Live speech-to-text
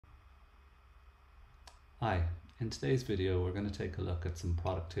Hi, in today's video we're going to take a look at some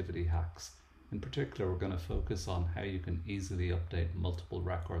productivity hacks. In particular, we're going to focus on how you can easily update multiple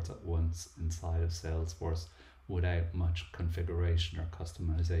records at once inside of Salesforce without much configuration or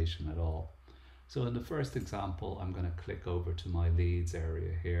customization at all. So in the first example, I'm going to click over to my leads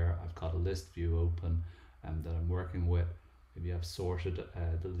area here. I've got a list view open that I'm working with. Maybe I've sorted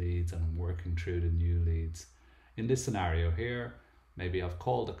the leads and I'm working through the new leads. In this scenario here, maybe I've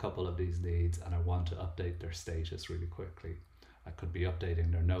called a couple of these leads and I want to update their status really quickly. I could be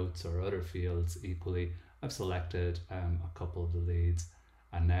updating their notes or other fields equally. I've selected a couple of the leads,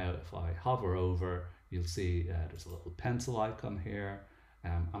 and now if I hover over, you'll see there's a little pencil icon here,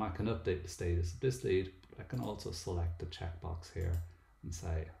 and I can update the status of this lead, but I can also select the checkbox here and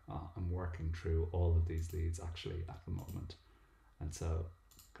say, I'm working through all of these leads actually at the moment. And so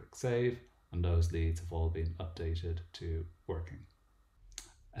click save, and those leads have all been updated to working.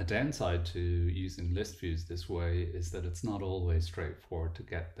 A downside to using list views this way is that it's not always straightforward to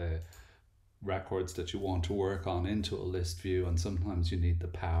get the records that you want to work on into a list view, and sometimes you need the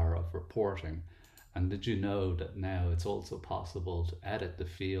power of reporting. And did you know that now it's also possible to edit the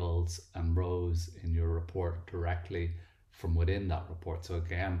fields and rows in your report directly from within that report? So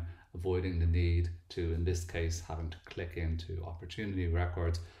again, avoiding the need to, in this case, having to click into opportunity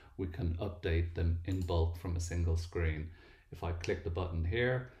records, we can update them in bulk from a single screen. If I click the button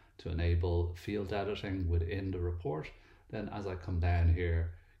here to enable field editing within the report, then as I come down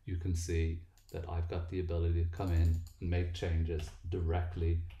here, you can see that I've got the ability to come in and make changes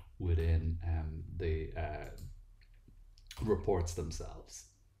directly within the reports themselves.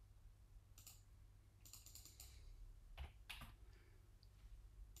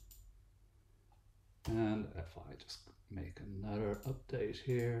 And if I just make another update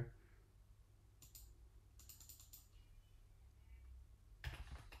here,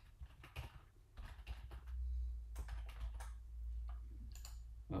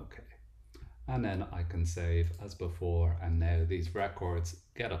 okay, and then I can save as before, and now these records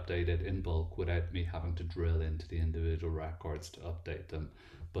get updated in bulk without me having to drill into the individual records to update them.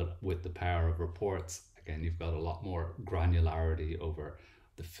 But with the power of reports, again, you've got a lot more granularity over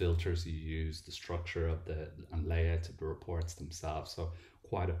the filters you use, the structure of and layout of the reports themselves. So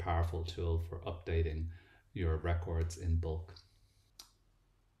quite a powerful tool for updating your records in bulk.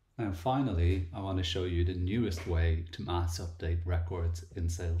 Now finally, I want to show you the newest way to mass update records in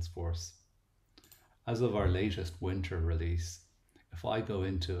Salesforce. As of our latest winter release, if I go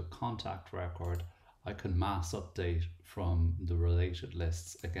into a contact record, I can mass update from the related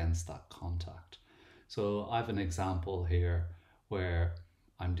lists against that contact. So I have an example here where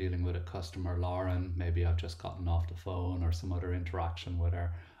I'm dealing with a customer, Lauren. Maybe I've just gotten off the phone or some other interaction with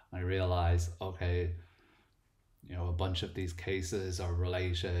her. I realize, okay, a bunch of these cases are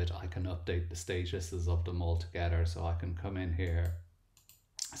related. I can update the statuses of them all together. So I can come in here,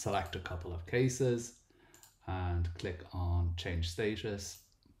 select a couple of cases and click on change status,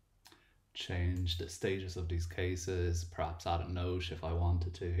 change the status of these cases, perhaps add a note if I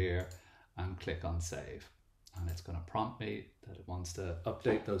wanted to here, and click on save. And it's going to prompt me that it wants to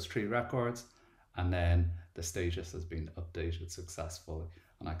update those 3 records, and then the status has been updated successfully.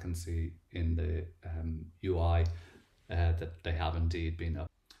 And I can see in the UI that they have indeed been up.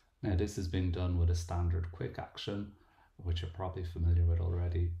 Now this is being done with a standard quick action, which you're probably familiar with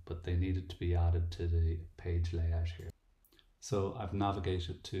already, but they needed to be added to the page layout here. So I've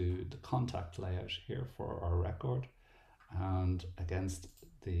navigated to the contact layout here for our record, and against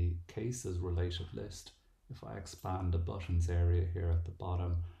the cases related list, if I expand the buttons area here at the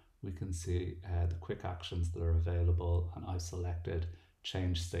bottom, we can see the quick actions that are available, and I've selected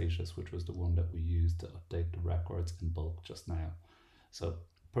change status, which was the one that we used to update the records in bulk just now. So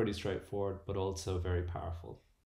pretty straightforward, but also very powerful.